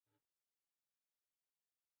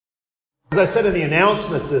As I said in the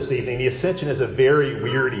announcements this evening, the Ascension is a very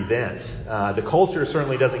weird event. The culture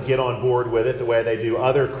certainly doesn't get on board with it the way they do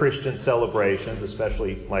other Christian celebrations,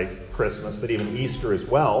 especially like Christmas, but even Easter as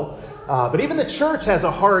well. But even the church has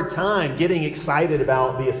a hard time getting excited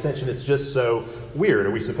about the Ascension. It's just so weird.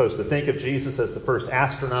 Are we supposed to think of Jesus as the first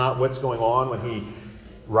astronaut? What's going on when he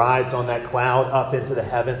rides on that cloud up into the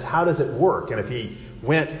heavens? How does it work? And if he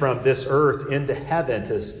went from this earth into heaven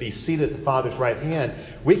to be seated at the Father's right hand,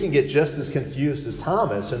 we can get just as confused as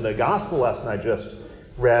Thomas in the gospel lesson I just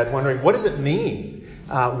read, wondering, what does it mean?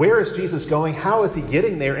 Where is Jesus going? How is he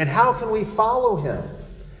getting there? And how can we follow him?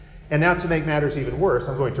 And now, to make matters even worse,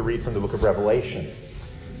 I'm going to read from the book of Revelation.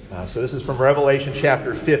 So this is from Revelation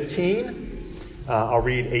chapter 15. I'll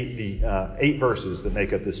read eight verses that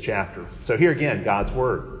make up this chapter. So here again, God's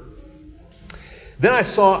Word. Then I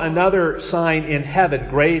saw another sign in heaven,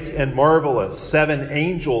 great and marvelous, 7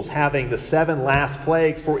 angels having the 7 last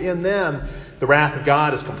plagues, for in them the wrath of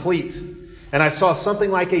God is complete. And I saw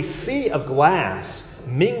something like a sea of glass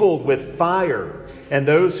mingled with fire, and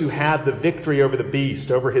those who had the victory over the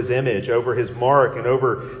beast, over his image, over his mark, and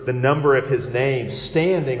over the number of his name,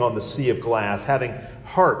 standing on the sea of glass, having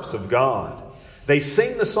harps of God. They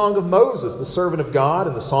sing the song of Moses, the servant of God,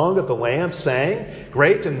 and the song of the Lamb, saying,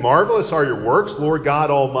 Great and marvelous are your works, Lord God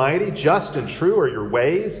Almighty. Just and true are your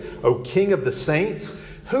ways, O King of the saints.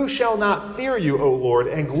 Who shall not fear you, O Lord,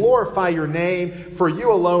 and glorify your name? For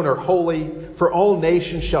you alone are holy. For all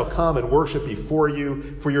nations shall come and worship before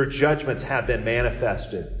you, for your judgments have been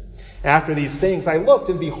manifested. After these things I looked,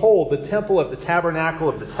 and behold, the temple of the tabernacle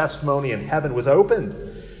of the testimony in heaven was opened.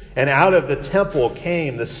 And out of the temple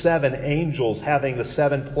came the 7 angels having the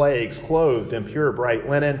 7 plagues, clothed in pure bright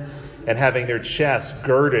linen, and having their chests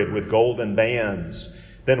girded with golden bands.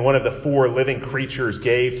 Then one of the 4 living creatures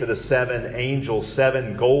gave to the 7 angels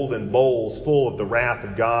 7 golden bowls full of the wrath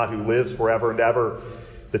of God who lives forever and ever.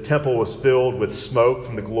 The temple was filled with smoke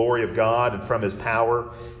from the glory of God and from his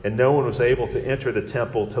power, and no one was able to enter the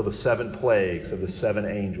temple till the 7 plagues of the 7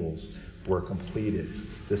 angels were completed.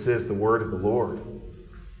 This is the word of the Lord.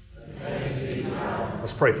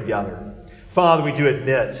 Let's pray together. Father, we do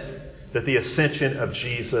admit that the ascension of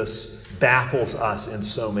Jesus baffles us in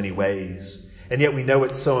so many ways. And yet we know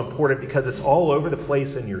it's so important because it's all over the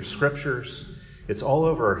place in your scriptures. It's all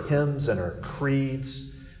over our hymns and our creeds.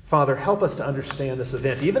 Father, help us to understand this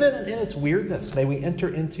event. Even in its weirdness, may we enter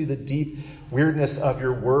into the deep weirdness of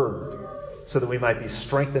your word so that we might be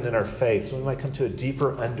strengthened in our faith, so we might come to a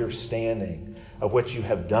deeper understanding of what you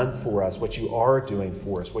have done for us, what you are doing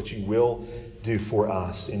for us, what you will do for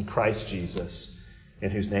us in Christ Jesus, in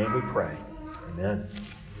whose name we pray. Amen.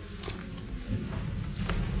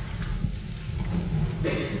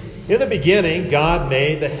 In the beginning, God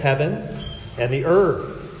made the heaven and the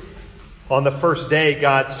earth. On the first day,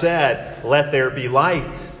 God said, Let there be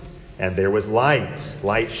light. And there was light,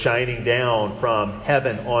 light shining down from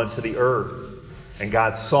heaven onto the earth. And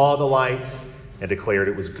God saw the light and declared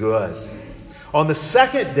it was good. On the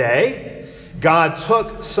second day, God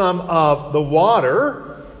took some of the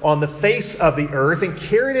water on the face of the earth and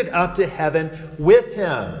carried it up to heaven with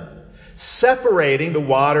him, separating the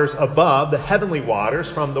waters above, the heavenly waters,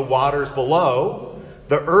 from the waters below,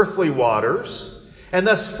 the earthly waters, and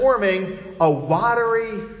thus forming a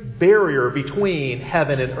watery barrier between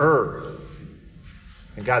heaven and earth.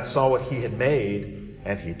 And God saw what he had made,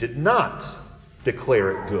 and he did not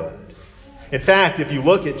declare it good. In fact, if you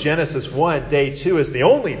look at Genesis 1, day 2 is the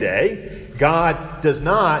only day, God does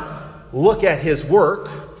not look at his work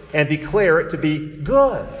and declare it to be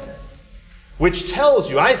good. Which tells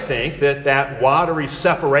you, I think, that watery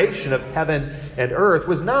separation of heaven and earth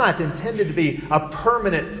was not intended to be a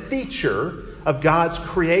permanent feature of God's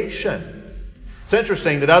creation. It's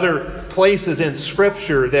interesting that other places in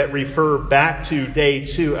Scripture that refer back to day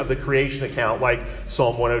 2 of the creation account, like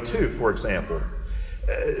Psalm 102, for example,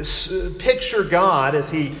 picture God as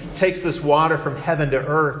he takes this water from heaven to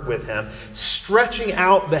earth with him, stretching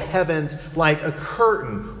out the heavens like a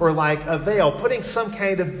curtain or like a veil, putting some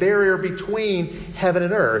kind of barrier between heaven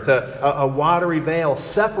and earth, a watery veil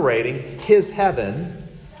separating his heaven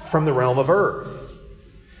from the realm of earth.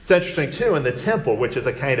 It's interesting, too, in the temple, which is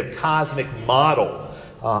a kind of cosmic model,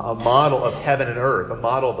 a model of heaven and earth, a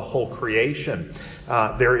model of the whole creation.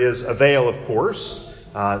 There is a veil, of course,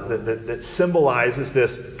 that symbolizes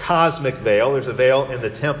this cosmic veil. There's a veil in the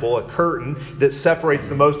temple, a curtain that separates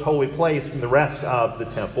the most holy place from the rest of the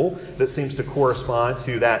temple that seems to correspond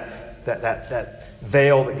to that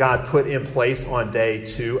veil that God put in place on day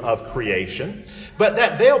 2 of creation. But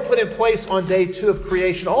that veil put in place on day 2 of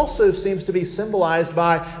creation also seems to be symbolized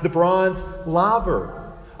by the bronze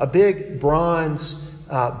laver, a big bronze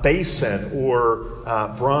basin or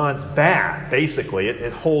bronze bath, basically.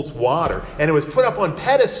 It holds water. And it was put up on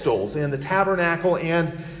pedestals in the tabernacle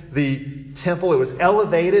and the temple. It was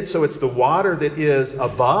elevated, so it's the water that is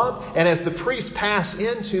above. And as the priests pass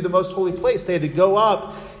into the most holy place, they had to go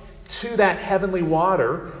up to that heavenly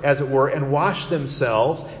water, as it were, and wash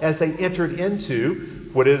themselves as they entered into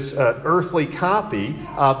what is an earthly copy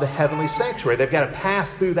of the heavenly sanctuary. They've got to pass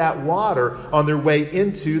through that water on their way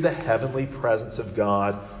into the heavenly presence of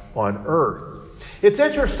God on earth. It's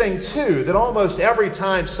interesting, too, that almost every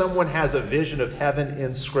time someone has a vision of heaven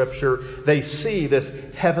in Scripture, they see this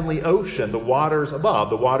heavenly ocean, the waters above,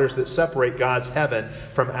 the waters that separate God's heaven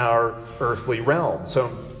from our earthly realm.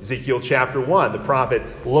 So Ezekiel chapter 1, the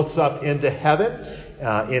prophet looks up into heaven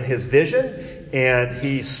in his vision, and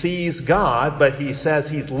he sees God, but he says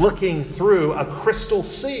he's looking through a crystal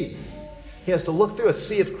sea. He has to look through a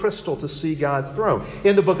sea of crystal to see God's throne.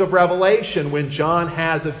 In the book of Revelation, when John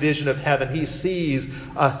has a vision of heaven, he sees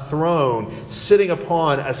a throne sitting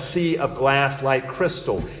upon a sea of glass like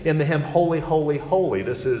crystal. In the hymn, Holy, Holy, Holy,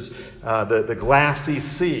 this is the glassy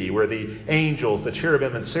sea where the angels, the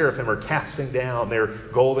cherubim and seraphim, are casting down their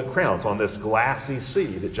golden crowns on this glassy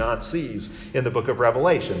sea that John sees in the book of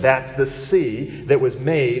Revelation. That's the sea that was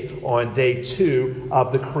made on day 2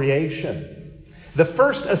 of the creation. The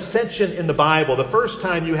first ascension in the Bible, the first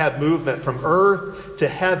time you have movement from earth to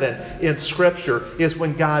heaven in Scripture, is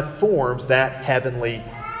when God forms that heavenly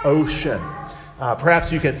ocean.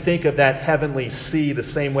 Perhaps you can think of that heavenly sea the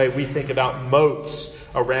same way we think about moats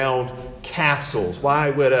around castles. Why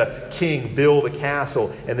would a king build a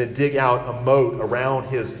castle and then dig out a moat around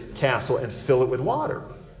his castle and fill it with water?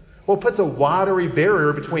 Well, it puts a watery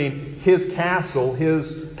barrier between his castle,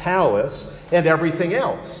 his palace, and everything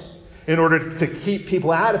else, in order to keep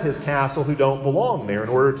people out of his castle who don't belong there, in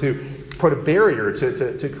order to put a barrier,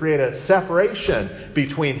 to create a separation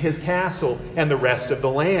between his castle and the rest of the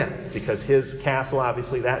land, because his castle,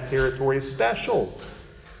 obviously, that territory is special.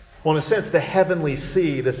 Well, in a sense, the heavenly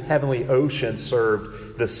sea, this heavenly ocean,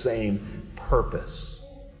 served the same purpose.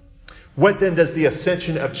 What then does the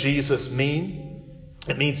ascension of Jesus mean?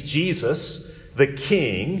 It means Jesus, the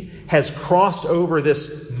King, has crossed over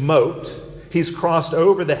this moat. He's crossed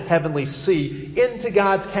over the heavenly sea into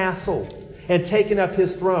God's castle and taken up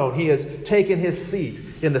his throne. He has taken his seat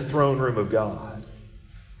in the throne room of God.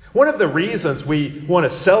 One of the reasons we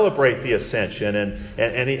want to celebrate the Ascension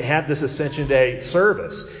and have this Ascension Day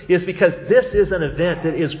service is because this is an event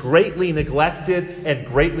that is greatly neglected and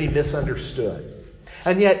greatly misunderstood.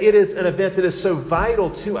 And yet it is an event that is so vital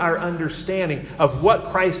to our understanding of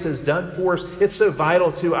what Christ has done for us. It's so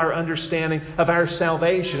vital to our understanding of our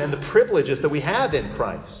salvation and the privileges that we have in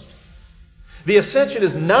Christ. The Ascension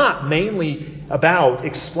is not mainly about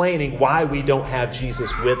explaining why we don't have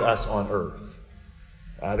Jesus with us on earth.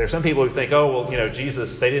 There are some people who think,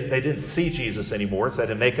 Jesus, they didn't see Jesus anymore, so they had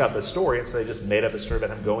to make up a story, and so they just made up a story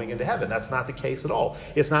about him going into heaven. That's not the case at all.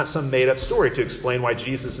 It's not some made-up story to explain why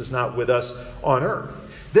Jesus is not with us on earth.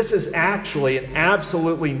 This is actually an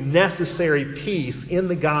absolutely necessary piece in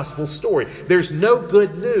the gospel story. There's no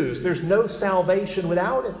good news. There's no salvation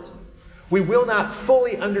without it. We will not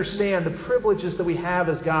fully understand the privileges that we have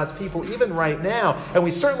as God's people, even right now. And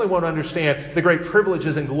we certainly won't understand the great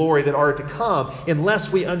privileges and glory that are to come unless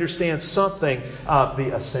we understand something of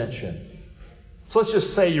the Ascension. So let's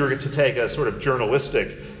just say you were to take a sort of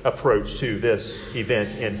journalistic approach to this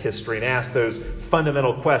event in history and ask those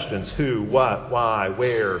fundamental questions: who, what, why,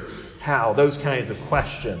 where, how, those kinds of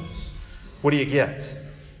questions. What do you get?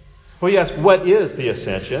 Well, you ask, what is the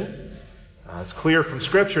Ascension? It's clear from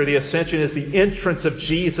Scripture the Ascension is the entrance of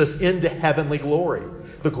Jesus into heavenly glory.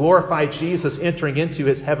 The glorified Jesus entering into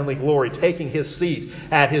his heavenly glory, taking his seat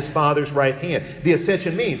at his Father's right hand. The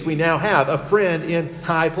Ascension means we now have a friend in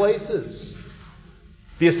high places.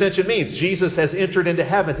 The Ascension means Jesus has entered into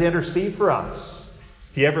heaven to intercede for us.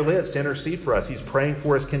 If he ever lives, to intercede for us. He's praying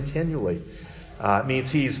for us continually. It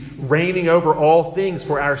means he's reigning over all things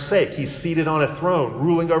for our sake. He's seated on a throne,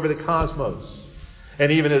 ruling over the cosmos.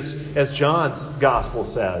 And even as John's gospel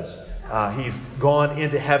says, he's gone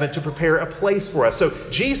into heaven to prepare a place for us. So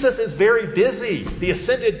Jesus is very busy. The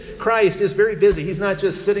ascended Christ is very busy. He's not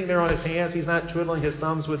just sitting there on his hands. He's not twiddling his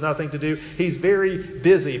thumbs with nothing to do. He's very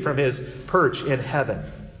busy from his perch in heaven.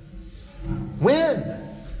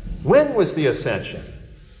 When? When was the ascension?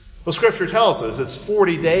 Well, Scripture tells us it's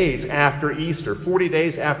 40 days after Easter, 40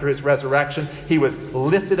 days after his resurrection. He was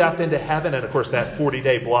lifted up into heaven. And, of course, that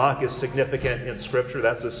 40-day block is significant in Scripture.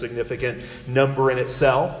 That's a significant number in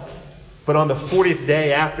itself. But on the 40th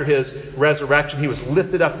day after his resurrection, he was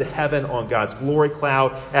lifted up to heaven on God's glory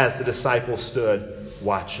cloud as the disciples stood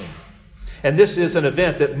watching. And this is an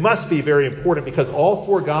event that must be very important because all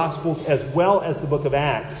four Gospels, as well as the book of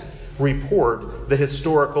Acts, report the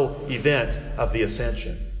historical event of the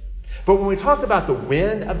Ascension. But when we talk about the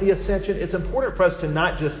when of the Ascension, it's important for us to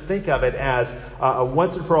not just think of it as a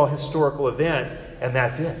once-and-for-all historical event, and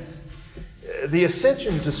that's it. The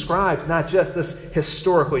Ascension describes not just this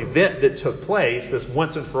historical event that took place, this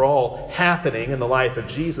once-and-for-all happening in the life of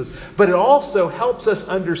Jesus, but it also helps us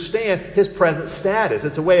understand his present status.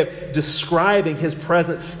 It's a way of describing his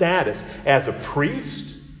present status as a priest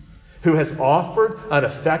who has offered an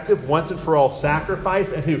effective once-and-for-all sacrifice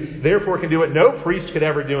and who therefore can do what no priest could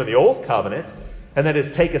ever do in the Old Covenant, and that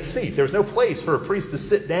is take a seat. There was no place for a priest to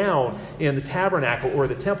sit down in the tabernacle or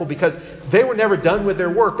the temple because they were never done with their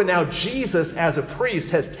work. But now Jesus, as a priest,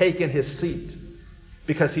 has taken his seat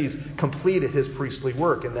because he's completed his priestly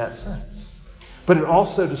work in that sense. But it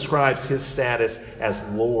also describes his status as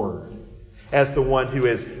Lord, as the one who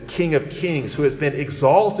is King of Kings, who has been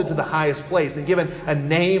exalted to the highest place and given a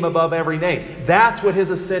name above every name. That's what his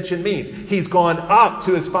ascension means. He's gone up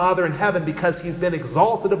to his Father in heaven because he's been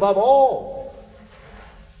exalted above all.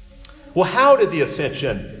 Well, how did the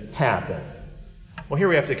ascension happen? Well, here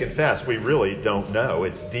we have to confess, we really don't know.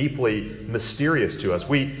 It's deeply mysterious to us.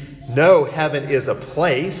 We know heaven is a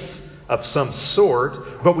place of some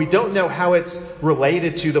sort, but we don't know how it's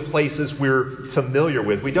related to the places we're familiar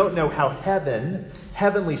with. We don't know how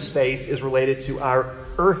heavenly space, is related to our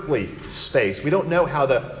earthly space. We don't know how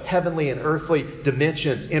the heavenly and earthly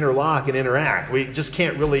dimensions interlock and interact. We just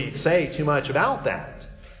can't really say too much about that.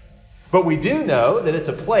 But we do know that it's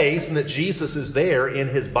a place and that Jesus is there in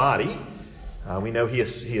his body. We know he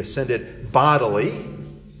ascended bodily.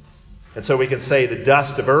 And so we can say the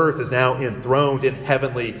dust of earth is now enthroned in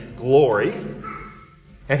heavenly glory.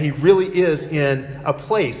 And he really is in a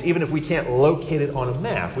place, even if we can't locate it on a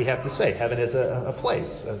map. We have to say heaven is a place,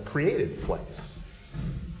 a created place.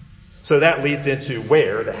 So that leads into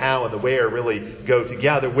where, the how and the where really go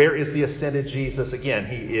together. Where is the ascended Jesus? Again,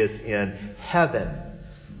 he is in heaven.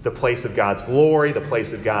 The place of God's glory, the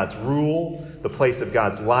place of God's rule, the place of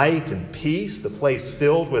God's light and peace, the place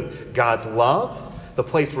filled with God's love, the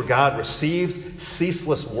place where God receives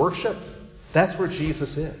ceaseless worship. That's where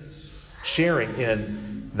Jesus is, sharing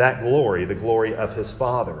in that glory, the glory of his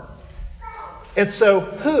Father. And so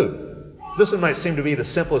who? This one might seem to be the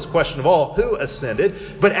simplest question of all. Who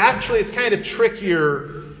ascended? But actually it's kind of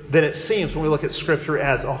trickier than it seems when we look at Scripture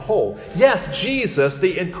as a whole. Yes, Jesus,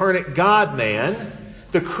 the incarnate God-man,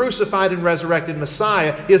 the crucified and resurrected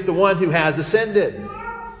Messiah, is the one who has ascended.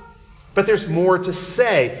 But there's more to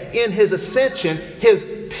say. In his ascension,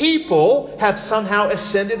 his people have somehow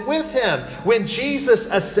ascended with him. When Jesus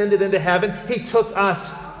ascended into heaven, he took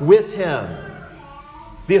us with him.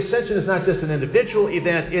 The ascension is not just an individual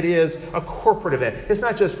event, it is a corporate event. It's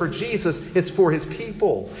not just for Jesus, it's for his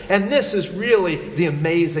people. And this is really the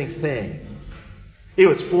amazing thing. It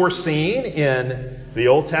was foreseen in the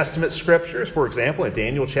Old Testament scriptures. For example, in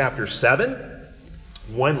Daniel chapter 7,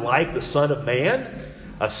 one like the Son of Man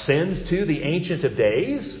ascends to the Ancient of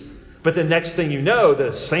Days. But the next thing you know,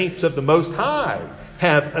 the saints of the Most High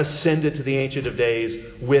have ascended to the Ancient of Days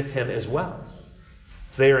with him as well.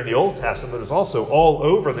 It's there in the Old Testament, but it's also all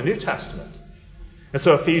over the New Testament. And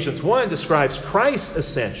so Ephesians 1 describes Christ's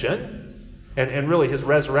ascension, and really his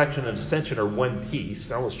resurrection and ascension are one piece.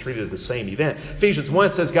 They're almost treated as the same event. Ephesians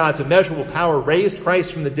 1 says God's immeasurable power raised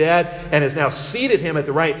Christ from the dead and has now seated him at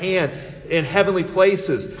the right hand in heavenly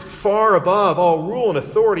places, far above all rule and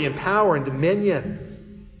authority and power and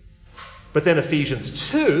dominion. But then Ephesians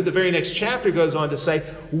 2, the very next chapter, goes on to say,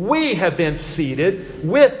 we have been seated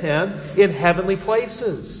with him in heavenly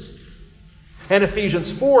places. And Ephesians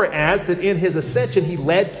 4 adds that in his ascension he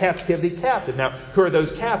led captivity captive. Now, who are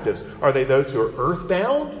those captives? Are they those who are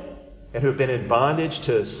earthbound and who have been in bondage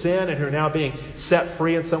to sin and who are now being set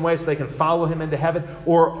free in some way so they can follow him into heaven?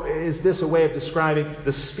 Or is this a way of describing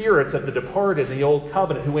the spirits of the departed in the Old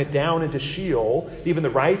Covenant who went down into Sheol? Even the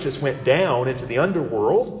righteous went down into the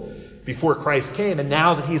underworld before Christ came, and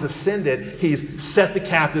now that he's ascended, he's set the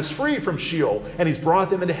captives free from Sheol, and he's brought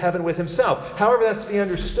them into heaven with himself. However that's to be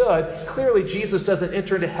understood, clearly Jesus doesn't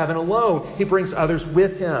enter into heaven alone. He brings others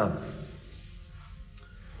with him.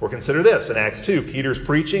 Or consider this. In Acts 2, Peter's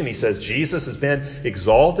preaching, and he says Jesus has been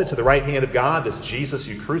exalted to the right hand of God. This Jesus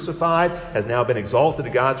you crucified has now been exalted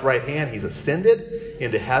to God's right hand. He's ascended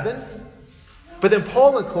into heaven. But then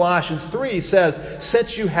Paul in Colossians 3 says,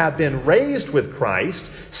 since you have been raised with Christ,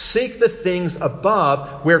 seek the things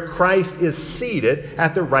above where Christ is seated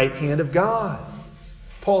at the right hand of God.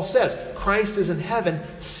 Paul says, Christ is in heaven,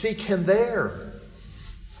 seek him there.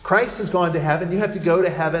 Christ has gone to heaven, you have to go to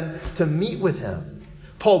heaven to meet with him.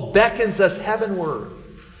 Paul beckons us heavenward.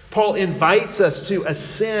 Paul invites us to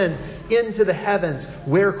ascend into the heavens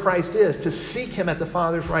where Christ is, to seek him at the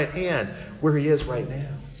Father's right hand where he is right now.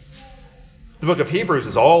 The book of Hebrews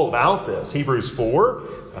is all about this. Hebrews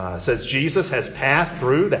 4 says Jesus has passed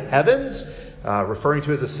through the heavens, referring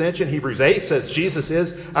to his ascension. Hebrews 8 says Jesus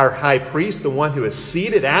is our high priest, the one who is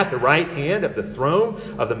seated at the right hand of the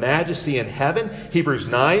throne of the majesty in heaven. Hebrews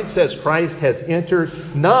 9 says Christ has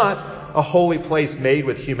entered not a holy place made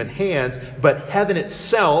with human hands, but heaven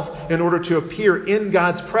itself, in order to appear in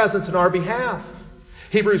God's presence in our behalf.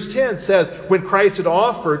 Hebrews 10 says, when Christ had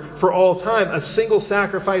offered for all time a single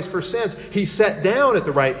sacrifice for sins, he sat down at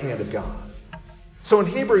the right hand of God. So in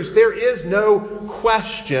Hebrews, there is no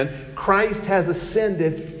question Christ has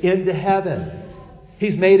ascended into heaven.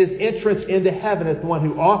 He's made his entrance into heaven as the one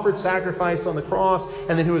who offered sacrifice on the cross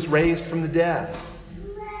and then who was raised from the dead.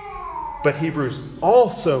 But Hebrews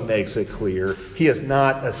also makes it clear he has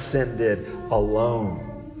not ascended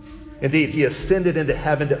alone. Indeed, he ascended into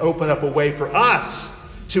heaven to open up a way for us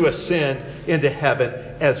to ascend into heaven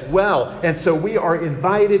as well. And so we are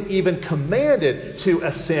invited, even commanded, to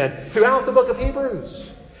ascend throughout the book of Hebrews.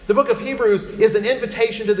 The book of Hebrews is an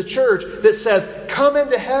invitation to the church that says, come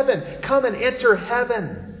into heaven, come and enter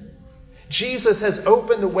heaven. Jesus has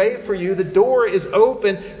opened the way for you. The door is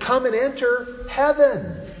open. Come and enter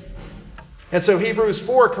heaven. And so Hebrews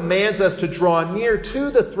 4 commands us to draw near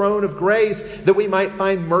to the throne of grace that we might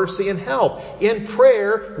find mercy and help. In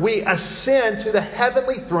prayer, we ascend to the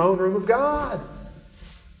heavenly throne room of God.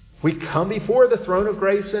 We come before the throne of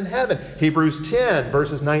grace in heaven. Hebrews 10,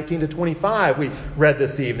 verses 19 to 25, we read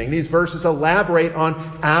this evening. These verses elaborate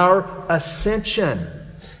on our ascension.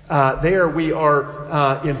 There we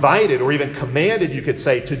are invited, or even commanded, you could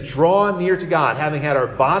say, to draw near to God. Having had our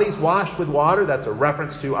bodies washed with water, that's a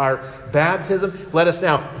reference to our baptism. Let us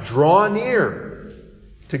now draw near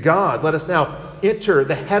to God. Let us now enter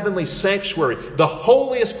the heavenly sanctuary, the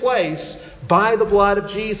holiest place, by the blood of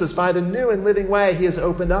Jesus, by the new and living way he has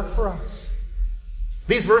opened up for us.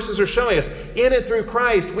 These verses are showing us, in and through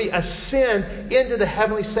Christ, we ascend into the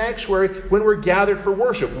heavenly sanctuary when we're gathered for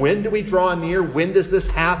worship. When do we draw near? When does this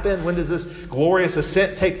happen? When does this glorious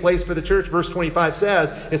ascent take place for the church? Verse 25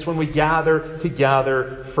 says, it's when we gather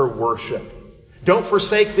together for worship. Don't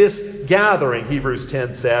forsake this gathering, Hebrews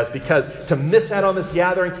 10 says, because to miss out on this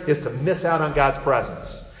gathering is to miss out on God's presence.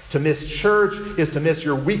 To miss church is to miss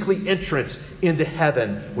your weekly entrance into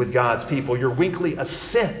heaven with God's people, your weekly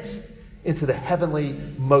ascent into the heavenly,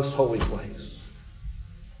 most holy place.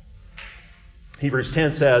 Hebrews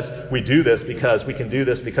 10 says we do this because we can do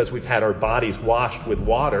this because we've had our bodies washed with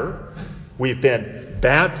water. We've been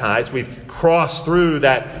baptized. We've crossed through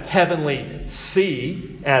that heavenly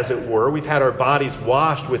sea, as it were. We've had our bodies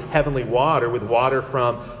washed with heavenly water, with water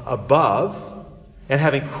from above. And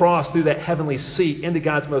having crossed through that heavenly sea into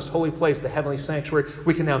God's most holy place, the heavenly sanctuary,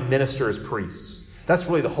 we can now minister as priests. That's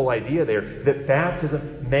really the whole idea there, that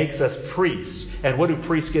baptism makes us priests. And what do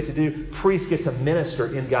priests get to do? Priests get to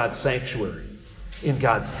minister in God's sanctuary, in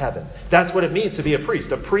God's heaven. That's what it means to be a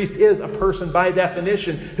priest. A priest is a person by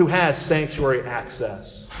definition who has sanctuary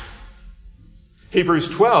access. Hebrews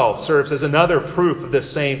 12 serves as another proof of this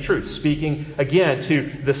same truth, speaking again to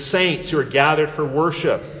the saints who are gathered for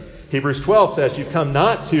worship. Hebrews 12 says, you've come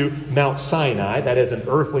not to Mount Sinai, that is an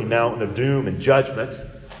earthly mountain of doom and judgment,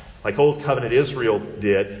 like Old Covenant Israel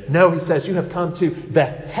did. No, he says, you have come to the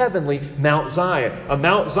heavenly Mount Zion. A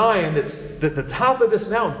Mount Zion that's the top of this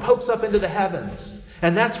mountain pokes up into the heavens.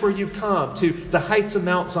 And that's where you've come, to the heights of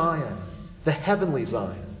Mount Zion, the heavenly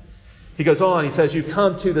Zion. He goes on, he says, you've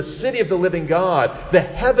come to the city of the living God, the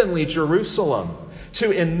heavenly Jerusalem,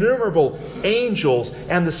 to innumerable angels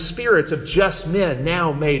and the spirits of just men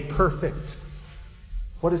now made perfect.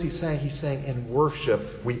 What is he saying? He's saying in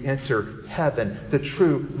worship we enter heaven, the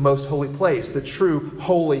true most holy place, the true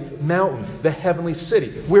holy mountain, the heavenly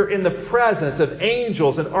city. We're in the presence of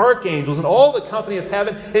angels and archangels and all the company of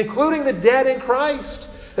heaven, including the dead in Christ,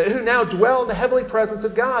 who now dwell in the heavenly presence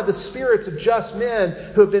of God, the spirits of just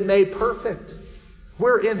men who have been made perfect.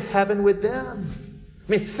 We're in heaven with them.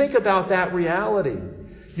 I mean, think about that reality.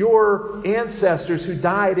 Your ancestors who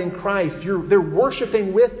died in Christ, they're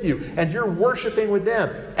worshiping with you, and you're worshiping with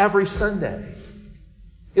them every Sunday.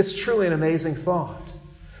 It's truly an amazing thought.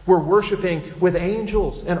 We're worshiping with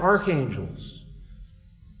angels and archangels.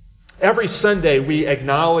 Every Sunday we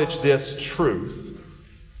acknowledge this truth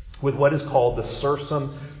with what is called the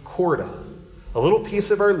Sursum Corda, a little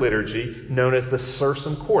piece of our liturgy known as the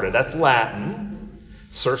Sursum Corda. That's Latin.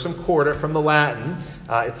 Sursum Corda from the Latin.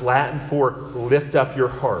 It's Latin for lift up your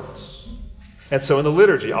hearts. And so in the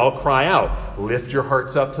liturgy, I'll cry out, lift your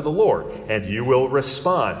hearts up to the Lord, and you will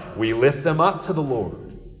respond. We lift them up to the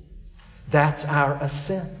Lord. That's our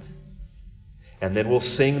ascent. And then we'll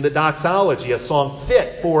sing the doxology, a song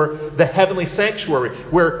fit for the heavenly sanctuary,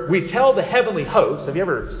 where we tell the heavenly hosts. Have you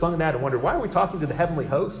ever sung that and wondered, why are we talking to the heavenly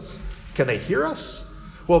hosts? Can they hear us?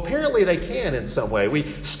 Well, apparently they can in some way.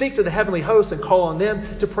 We speak to the heavenly hosts and call on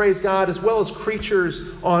them to praise God as well as creatures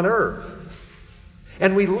on earth.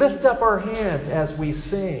 And we lift up our hands as we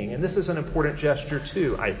sing. And this is an important gesture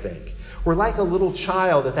too, I think. We're like a little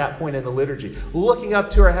child at that point in the liturgy, looking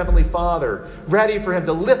up to our Heavenly Father, ready for Him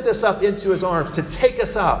to lift us up into His arms, to take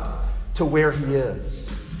us up to where He is.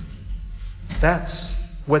 That's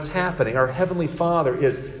what's happening. Our Heavenly Father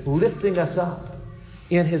is lifting us up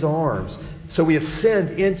in His arms. So we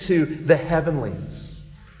ascend into the heavenlies,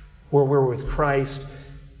 where we're with Christ,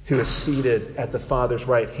 who is seated at the Father's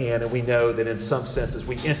right hand. And we know that in some sense, as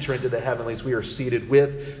we enter into the heavenlies, we are seated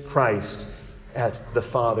with Christ at the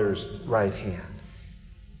Father's right hand.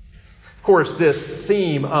 Of course, this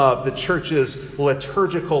theme of the church's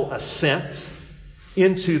liturgical ascent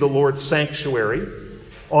into the Lord's sanctuary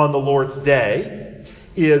on the Lord's day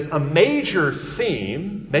is a major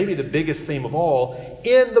theme, maybe the biggest theme of all,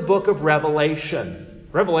 in the book of Revelation.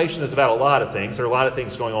 Revelation is about a lot of things. There are a lot of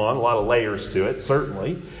things going on, a lot of layers to it,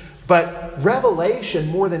 certainly. But Revelation,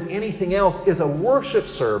 more than anything else, is a worship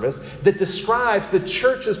service that describes the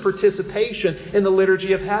church's participation in the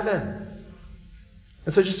liturgy of heaven.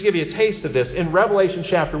 And so just to give you a taste of this, in Revelation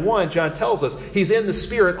chapter 1, John tells us he's in the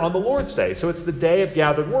Spirit on the Lord's Day. So it's the day of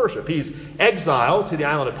gathered worship. He's exiled to the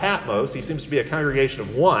island of Patmos. He seems to be a congregation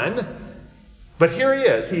of one. But here he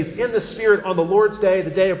is. He's in the Spirit on the Lord's Day, the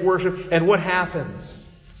day of worship. And what happens?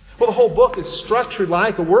 Well, the whole book is structured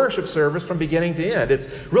like a worship service from beginning to end. It's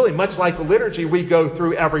really much like the liturgy we go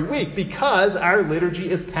through every week because our liturgy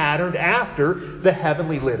is patterned after the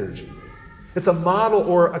heavenly liturgy. It's a model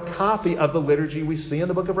or a copy of the liturgy we see in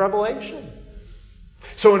the book of Revelation.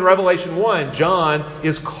 So in Revelation 1, John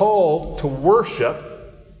is called to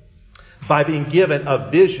worship by being given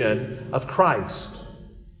a vision of Christ.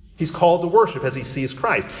 He's called to worship as he sees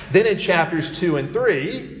Christ. Then in chapters 2 and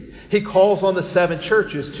 3, he calls on the 7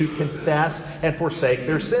 churches to confess and forsake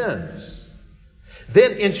their sins.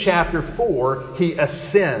 Then in chapter 4, he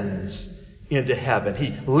ascends into heaven.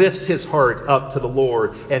 He lifts his heart up to the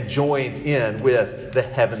Lord and joins in with the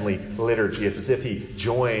heavenly liturgy. It's as if he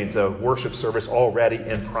joins a worship service already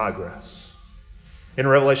in progress. In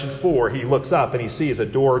Revelation 4, he looks up and he sees a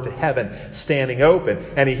door to heaven standing open.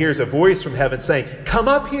 And he hears a voice from heaven saying, "Come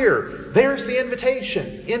up here. There's the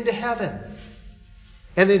invitation into heaven."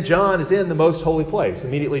 And then John is in the most holy place.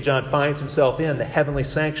 Immediately John finds himself in the heavenly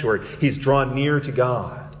sanctuary. He's drawn near to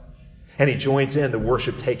God. And he joins in the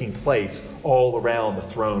worship taking place all around the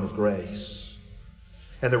throne of grace.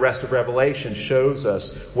 And the rest of Revelation shows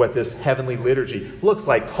us what this heavenly liturgy looks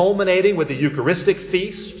like, culminating with the Eucharistic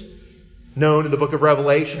feast, known in the book of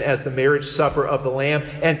Revelation as the marriage supper of the Lamb,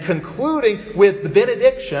 and concluding with the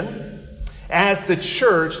benediction as the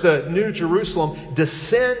church, the New Jerusalem,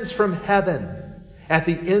 descends from heaven at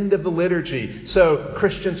the end of the liturgy, so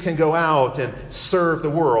Christians can go out and serve the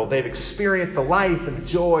world. They've experienced the life and the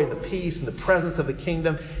joy and the peace and the presence of the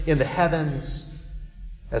kingdom in the heavens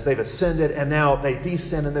as they've ascended, and now they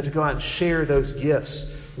descend and they're to go out and share those gifts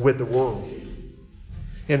with the world.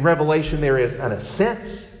 In Revelation, there is an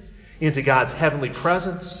ascent into God's heavenly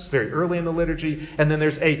presence very early in the liturgy, and then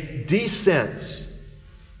there's a descent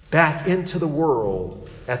back into the world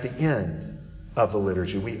at the end of the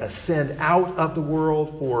liturgy. We ascend out of the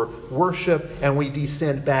world for worship, and we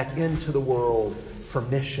descend back into the world for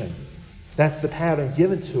mission. That's the pattern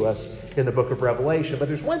given to us in the book of Revelation. But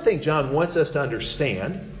there's one thing John wants us to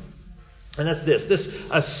understand, and that's this. This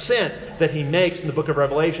ascent that he makes in the book of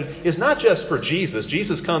Revelation is not just for Jesus.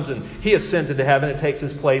 Jesus comes and he ascends into heaven and takes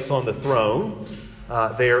his place on the throne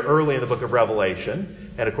there early in the book of Revelation.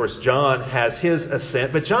 And of course, John has his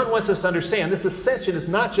ascent. But John wants us to understand this ascension is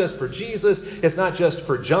not just for Jesus. It's not just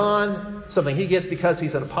for John, something he gets because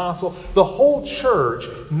he's an apostle. The whole church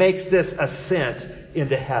makes this ascent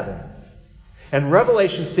into heaven. And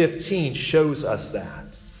Revelation 15 shows us that.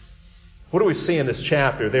 What do we see in this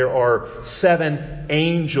chapter? There are 7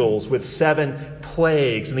 angels with 7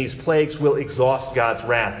 plagues, and these plagues will exhaust God's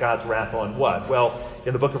wrath. God's wrath on what? Well,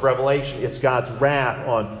 in the book of Revelation, it's God's wrath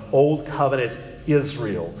on Old Covenant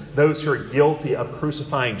Israel, those who are guilty of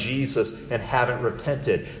crucifying Jesus and haven't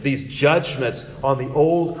repented. These judgments on the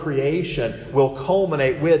old creation will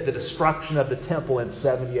culminate with the destruction of the temple in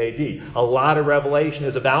 70 AD. A lot of Revelation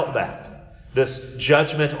is about that. This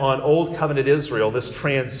judgment on Old Covenant Israel, this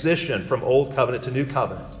transition from Old Covenant to New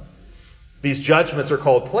Covenant. These judgments are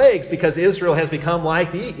called plagues because Israel has become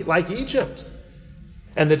like Egypt.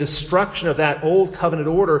 And the destruction of that old covenant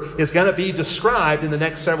order is going to be described in the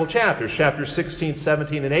next several chapters, chapters 16,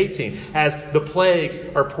 17, and 18, as the plagues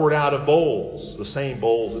are poured out of bowls, the same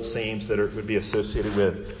bowls, it seems, that would be associated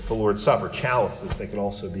with the Lord's Supper, chalices, they could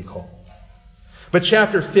also be called. But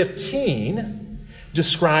chapter 15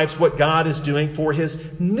 describes what God is doing for his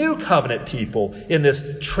new covenant people in this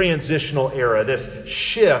transitional era, this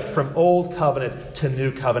shift from old covenant to new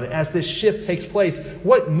covenant. As this shift takes place,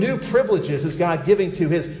 what new privileges is God giving to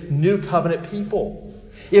his new covenant people?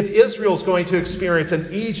 If Israel is going to experience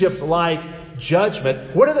an Egypt-like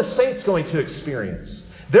judgment, what are the saints going to experience?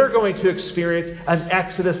 They're going to experience an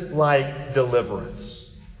Exodus-like deliverance.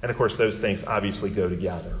 And of course, those things obviously go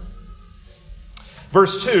together.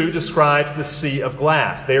 Verse 2 describes the sea of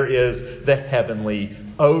glass. There is the heavenly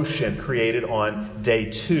ocean created on day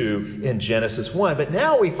 2 in Genesis 1. But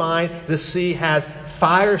now we find the sea has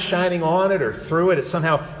fire shining on it or through it. It's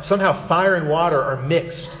somehow fire and water are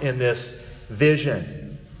mixed in this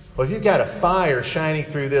vision. Well, if you've got a fire shining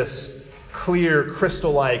through this clear,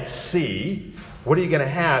 crystal-like sea, what are you going to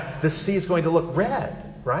have? The sea is going to look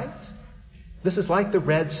red, right? This is like the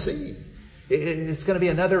Red Sea. It's going to be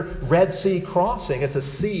another Red Sea crossing. It's a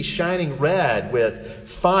sea shining red with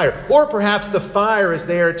fire. Or perhaps the fire is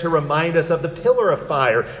there to remind us of the pillar of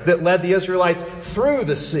fire that led the Israelites through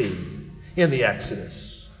the sea in the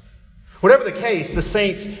Exodus. Whatever the case, the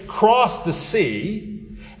saints cross the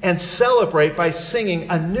sea and celebrate by singing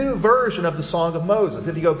a new version of the Song of Moses.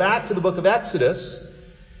 If you go back to the book of Exodus,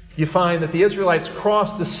 you find that the Israelites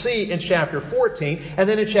cross the sea in chapter 14, and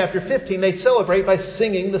then in chapter 15 they celebrate by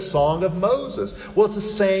singing the Song of Moses. Well, it's the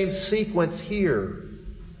same sequence here.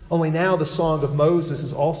 Only now the Song of Moses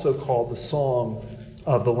is also called the Song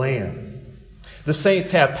of the Lamb. The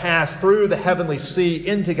saints have passed through the heavenly sea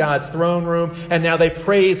into God's throne room, and now they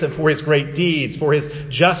praise him for his great deeds, for his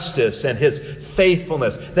justice and his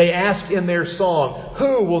faithfulness. They ask in their song,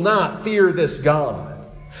 "Who will not fear this God?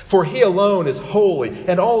 For he alone is holy,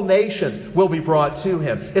 and all nations will be brought to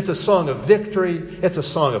him." It's a song of victory. It's a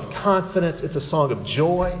song of confidence. It's a song of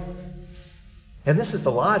joy. And this is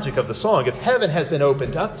the logic of the song. If heaven has been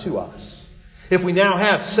opened up to us, if we now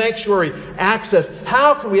have sanctuary access,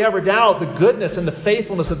 how can we ever doubt the goodness and the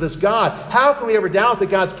faithfulness of this God? How can we ever doubt that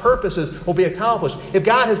God's purposes will be accomplished? If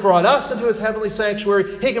God has brought us into his heavenly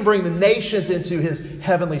sanctuary, he can bring the nations into his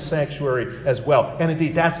heavenly sanctuary as well. And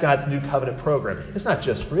indeed, that's God's new covenant program. It's not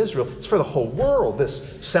just for Israel. It's for the whole world, this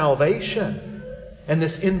salvation and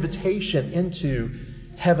this invitation into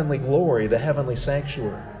heavenly glory, the heavenly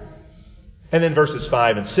sanctuary. And then verses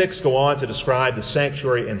 5 and 6 go on to describe the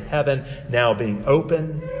sanctuary in heaven now being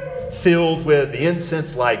open, filled with the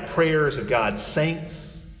incense-like prayers of God's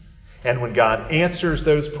saints. And when God answers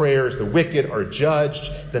those prayers, the wicked are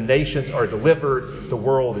judged, the nations are delivered, the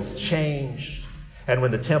world is changed. And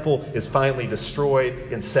when the temple is finally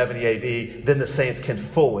destroyed in 70 AD, then the saints can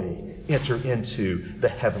fully enter into the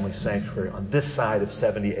heavenly sanctuary. On this side of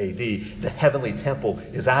 70 AD, the heavenly temple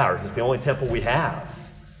is ours. It's the only temple we have.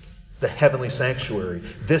 The heavenly sanctuary.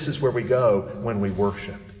 This is where we go when we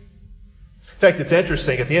worship. In fact, it's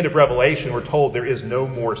interesting. At the end of Revelation, we're told there is no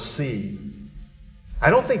more sea. I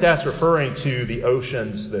don't think that's referring to the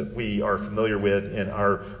oceans that we are familiar with in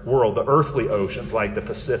our world, the earthly oceans like the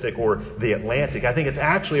Pacific or the Atlantic. I think it's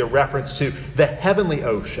actually a reference to the heavenly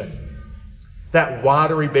ocean, that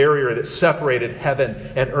watery barrier that separated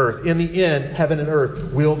heaven and earth. In the end, heaven and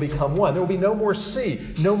earth will become one. There will be no more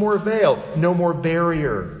sea, no more veil, no more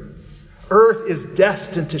barrier. Earth is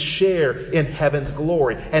destined to share in heaven's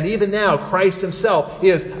glory. And even now, Christ himself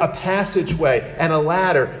is a passageway and a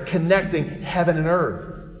ladder connecting heaven and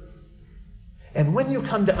earth. And when you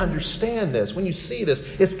come to understand this, when you see this,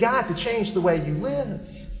 it's got to change the way you live.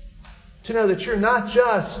 To know that you're not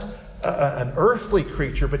just an earthly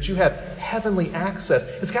creature, but you have heavenly access.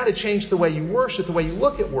 It's got to change the way you worship, the way you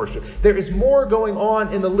look at worship. There is more going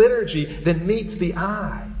on in the liturgy than meets the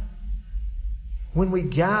eye. When we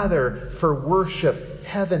gather for worship,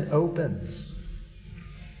 heaven opens.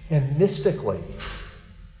 And mystically,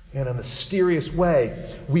 in a mysterious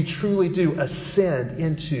way, we truly do ascend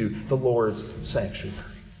into the Lord's sanctuary,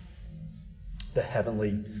 the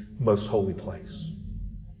heavenly, most holy place.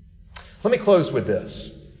 Let me close with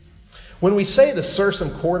this. When we say the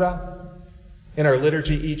Sursum Corda in our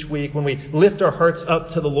liturgy each week, when we lift our hearts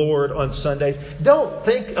up to the Lord on Sundays, don't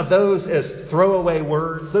think of those as throwaway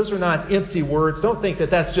words. Those are not empty words. Don't think that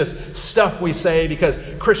that's just stuff we say because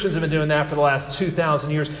Christians have been doing that for the last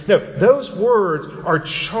 2,000 years. No, those words are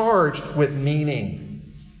charged with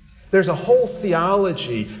meaning. There's a whole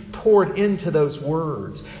theology poured into those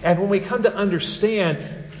words. And when we come to understand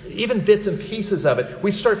even bits and pieces of it,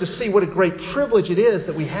 we start to see what a great privilege it is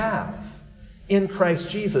that we have in Christ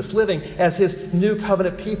Jesus, living as His new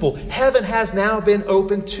covenant people. Heaven has now been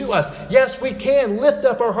opened to us. Yes, we can lift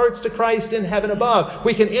up our hearts to Christ in heaven above.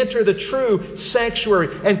 We can enter the true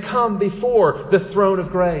sanctuary and come before the throne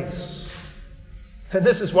of grace. And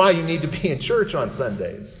this is why you need to be in church on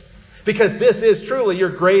Sundays. Because this is truly your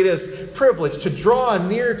greatest privilege, to draw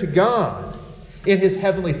near to God in His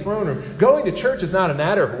heavenly throne room. Going to church is not a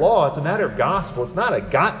matter of law, it's a matter of gospel. It's not a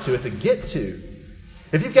got to, it's a get to.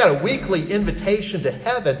 If you've got a weekly invitation to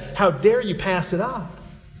heaven, how dare you pass it up?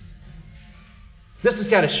 This has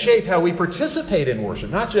got to shape how we participate in worship,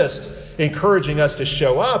 not just encouraging us to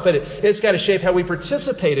show up, but it's got to shape how we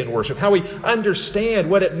participate in worship, how we understand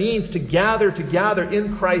what it means to gather together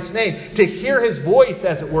in Christ's name, to hear His voice,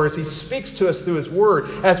 as it were, as He speaks to us through His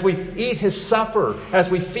Word, as we eat His supper, as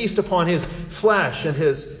we feast upon His flesh and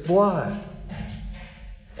His blood.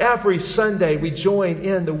 Every Sunday we join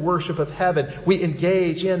in the worship of heaven. We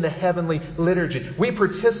engage in the heavenly liturgy. We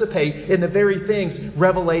participate in the very things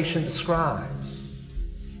Revelation describes.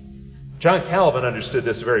 John Calvin understood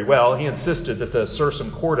this very well. He insisted that the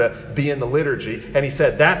Sursum Corda be in the liturgy, and he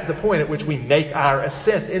said that's the point at which we make our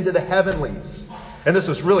ascent into the heavenlies. And this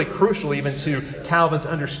was really crucial even to Calvin's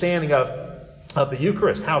understanding of the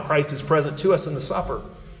Eucharist, how Christ is present to us in the supper.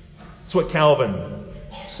 That's what Calvin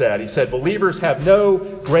said. He said, believers have no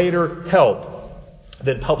greater help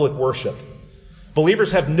than public worship.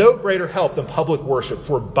 Believers have no greater help than public worship,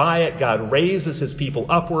 for by it God raises His people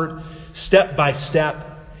upward, step by step,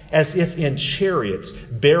 as if in chariots,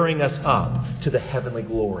 bearing us up to the heavenly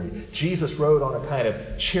glory. Jesus rode on a kind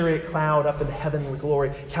of chariot cloud up in the heavenly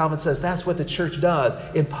glory. Calvin says that's what the church does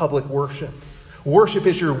in public worship. Worship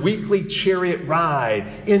is your weekly chariot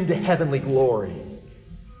ride into heavenly glory.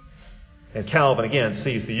 And Calvin, again,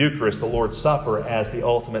 sees the Eucharist, the Lord's Supper, as the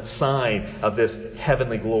ultimate sign of this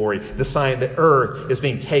heavenly glory, the sign that earth is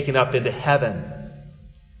being taken up into heaven.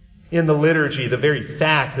 In the liturgy, the very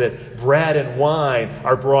fact that bread and wine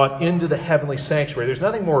are brought into the heavenly sanctuary. There's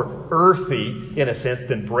nothing more earthy, in a sense,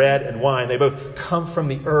 than bread and wine. They both come from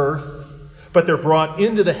the earth, but they're brought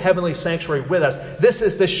into the heavenly sanctuary with us. This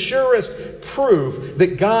is the surest proof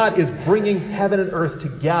that God is bringing heaven and earth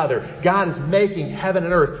together. God is making heaven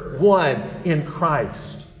and earth one in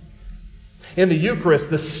Christ. In the Eucharist,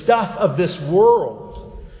 the stuff of this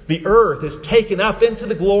world, the earth, is taken up into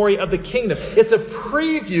the glory of the kingdom. It's a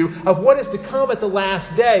preview of what is to come at the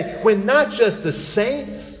last day, when not just the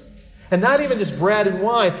saints, and not even just bread and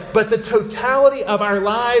wine, but the totality of our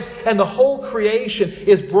lives and the whole creation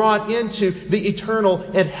is brought into the eternal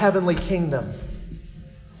and heavenly kingdom,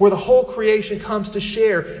 where the whole creation comes to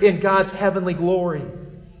share in God's heavenly glory.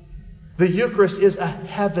 The Eucharist is a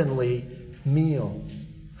heavenly meal,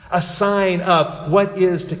 a sign of what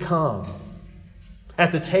is to come.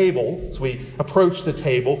 At the table, as we approach the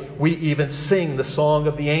table, we even sing the song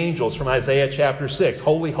of the angels from Isaiah chapter 6.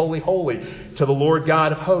 Holy, holy, holy to the Lord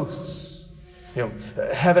God of hosts.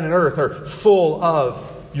 Heaven and earth are full of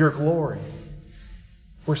your glory.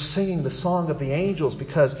 We're singing the song of the angels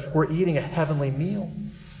because we're eating a heavenly meal.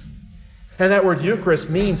 And that word Eucharist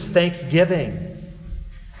means thanksgiving.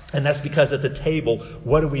 And that's because at the table,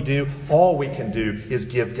 what do? All we can do is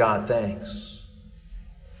give God thanks.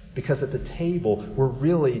 Because at the table, we're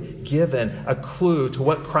really given a clue to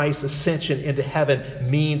what Christ's ascension into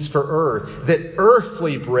heaven means for earth. That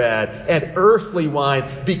earthly bread and earthly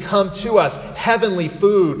wine become to us heavenly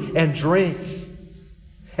food and drink.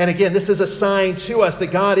 And again, this is a sign to us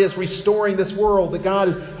that God is restoring this world, that God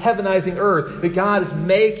is heavenizing earth, that God is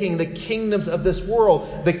making the kingdoms of this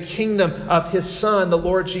world the kingdom of His Son, the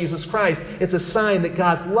Lord Jesus Christ. It's a sign that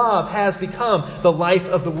God's love has become the life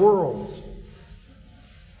of the world.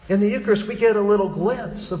 In the Eucharist, we get a little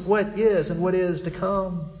glimpse of what is and what is to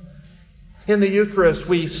come. In the Eucharist,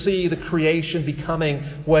 we see the creation becoming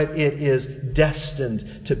what it is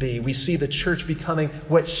destined to be. We see the church becoming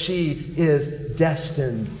what she is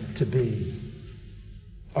destined to be.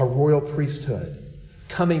 A royal priesthood,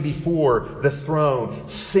 coming before the throne,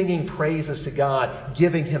 singing praises to God,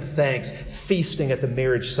 giving Him thanks, feasting at the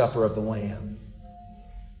marriage supper of the Lamb.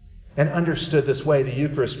 And understood this way, the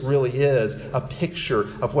Eucharist really is a picture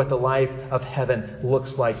of what the life of heaven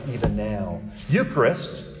looks like even now.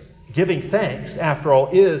 Eucharist, giving thanks, after all,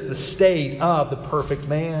 is the state of the perfect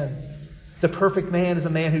man. The perfect man is a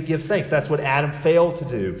man who gives thanks. That's what Adam failed to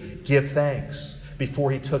do, give thanks before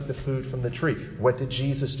he took the food from the tree. What did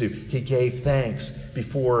Jesus do? He gave thanks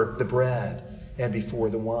before the bread and before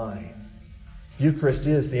the wine. Eucharist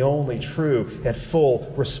is the only true and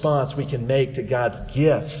full response we can make to God's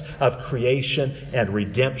gifts of creation and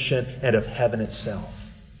redemption and of heaven itself.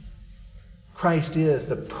 Christ is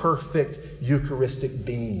the perfect Eucharistic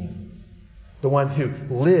being, the one who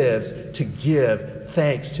lives to give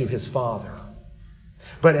thanks to his Father.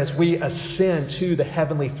 But as we ascend to the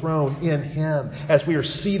heavenly throne in him, as we are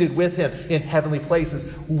seated with him in heavenly places,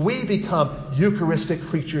 we become Eucharistic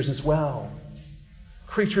creatures as well.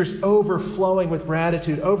 Creatures overflowing with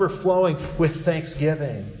gratitude, overflowing with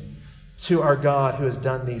thanksgiving to our God who has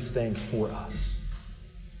done these things for us.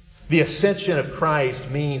 The ascension of Christ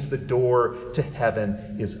means the door to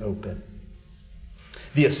heaven is open.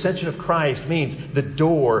 The ascension of Christ means the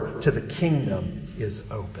door to the kingdom is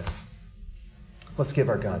open. Let's give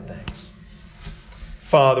our God thanks.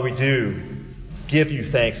 Father, we do give you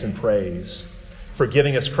thanks and praise for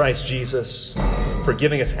giving us Christ Jesus, for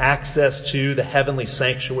giving us access to the heavenly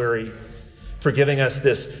sanctuary, for giving us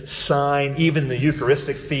this sign, even the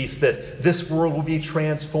Eucharistic feast, that this world will be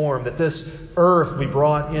transformed, that this earth will be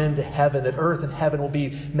brought into heaven, that earth and heaven will be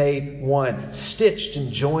made one, stitched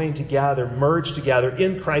and joined together, merged together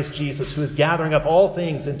in Christ Jesus, who is gathering up all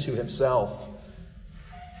things into himself.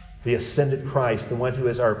 The ascended Christ, the one who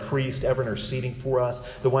is our priest, ever interceding for us,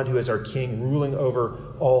 the one who is our king, ruling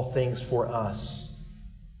over all things for us.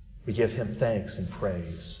 We give him thanks and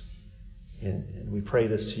praise. And we pray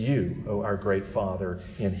this to you, O our great Father,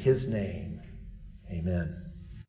 in his name. Amen.